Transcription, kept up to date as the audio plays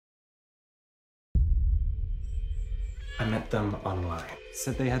I met them online.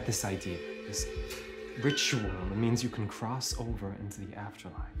 Said they had this idea, this ritual that means you can cross over into the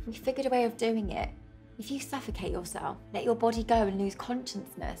afterlife. We figured a way of doing it. If you suffocate yourself, let your body go and lose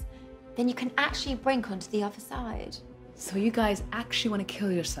consciousness, then you can actually brink onto the other side. So you guys actually want to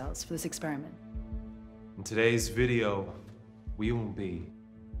kill yourselves for this experiment? In today's video, we will be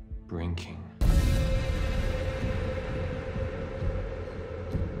brinking.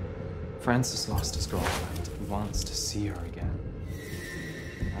 Francis lost his girlfriend. He wants to see her again.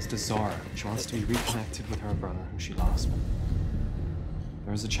 As does Zara. She wants to be reconnected with her brother, who she lost.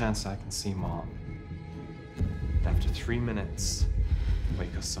 There is a chance I can see Mom. After 3 minutes,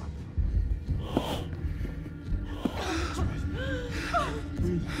 wake us up.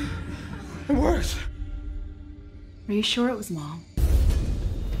 It works. Are you sure it was Mom?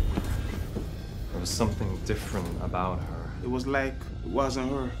 There was something different about her. It was like it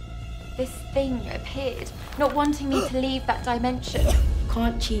wasn't her. This thing appeared, not wanting me to leave that dimension.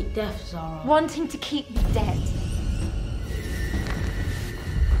 Can't cheat death, Zara. Wanting to keep me dead.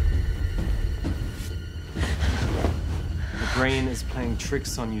 The brain is playing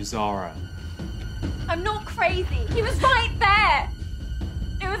tricks on you, Zara. I'm not crazy. He was right there.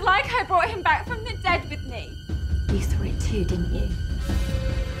 It was like I brought him back from the dead with me. You saw it too, didn't you?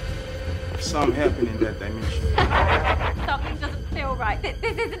 Something happened in that dimension. Something doesn't feel right. This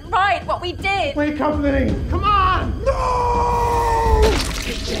isn't right, what we did. Wake up, Lily! Come on!